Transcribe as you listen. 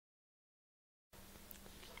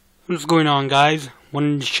What's going on, guys?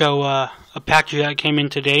 Wanted to show a package that came in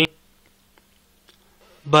today.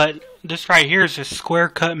 But this right here is a square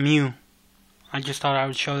cut Mew. I just thought I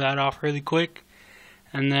would show that off really quick.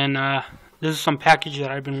 And then this is some package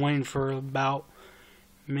that I've been waiting for about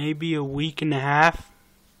maybe a week and a half.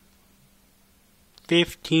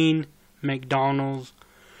 15 McDonald's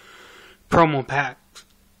promo packs.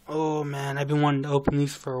 Oh man, I've been wanting to open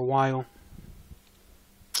these for a while.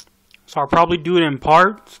 So I'll probably do it in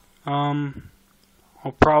parts.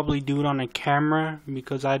 I'll probably do it on a camera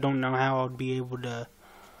because I don't know how I'll be able to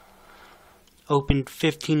open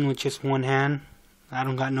 15 with just one hand. I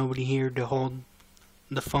don't got nobody here to hold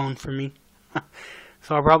the phone for me.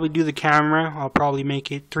 So I'll probably do the camera. I'll probably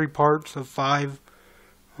make it 3 parts of 5.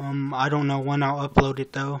 I don't know when I'll upload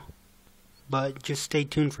it though, but just stay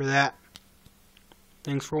tuned for that.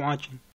 Thanks for watching.